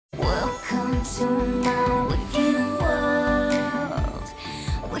Welcome to my wicked world.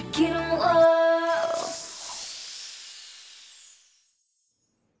 Wicked world.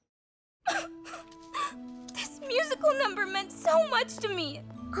 This musical number meant so much to me.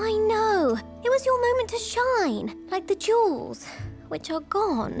 I know. It was your moment to shine, like the jewels, which are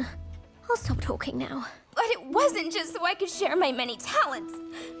gone. I'll stop talking now. But it wasn't just so I could share my many talents.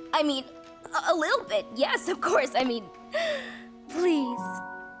 I mean, a little bit, yes, of course. I mean, please.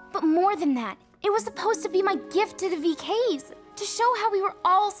 But more than that, it was supposed to be my gift to the VKs, to show how we were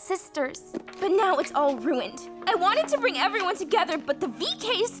all sisters. But now it's all ruined. I wanted to bring everyone together, but the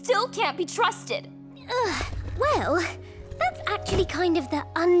VKs still can't be trusted. Well, that's actually kind of the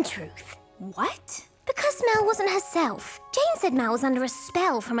untruth. What? Because Mel wasn't herself. Jane said Mel was under a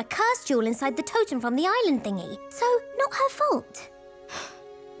spell from a cursed jewel inside the totem from the island thingy. So, not her fault.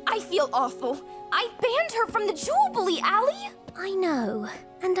 I feel awful. I banned her from the Jubilee, Allie. I know,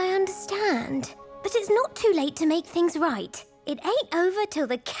 and I understand. But it's not too late to make things right. It ain't over till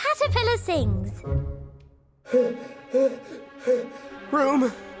the caterpillar sings.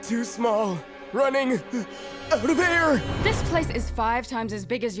 Room too small. Running out of air. This place is 5 times as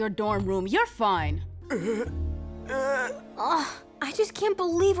big as your dorm room. You're fine. I just can't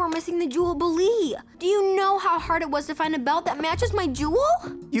believe we're missing the Jubilee. Do you know how hard it was to find a belt that matches my jewel?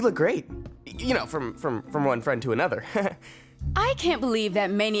 You look great. You know, from one friend to another. I can't believe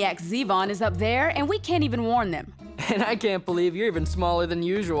that maniac Zevon is up there and we can't even warn them. And I can't believe you're even smaller than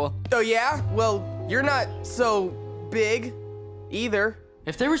usual. Oh yeah? Well, you're not so big either.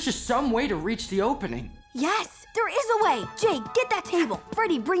 If there was just some way to reach the opening. Yes, there is a way. Jay, get that table.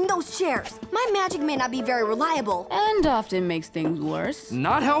 Freddie, bring those chairs. My magic may not be very reliable, And often makes things worse.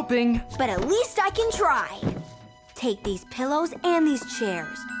 Not helping. but at least I can try. Take these pillows and these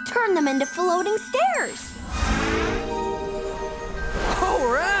chairs. Turn them into floating stairs. All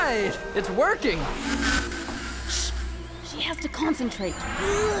right, it's working. She has to concentrate.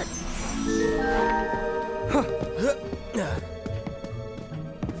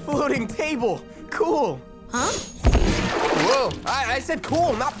 Floating table. Cool. Huh? Whoa, I said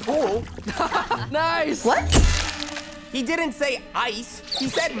cool, not pool. Nice. What? He didn't say ice. He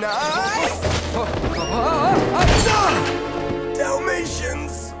said nice.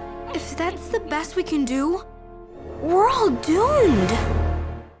 Dalmatians. If that's the best we can do, we're all doomed.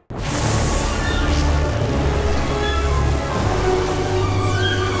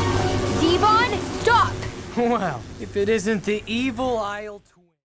 Zevon, stop! Well, if it isn't the evil Isle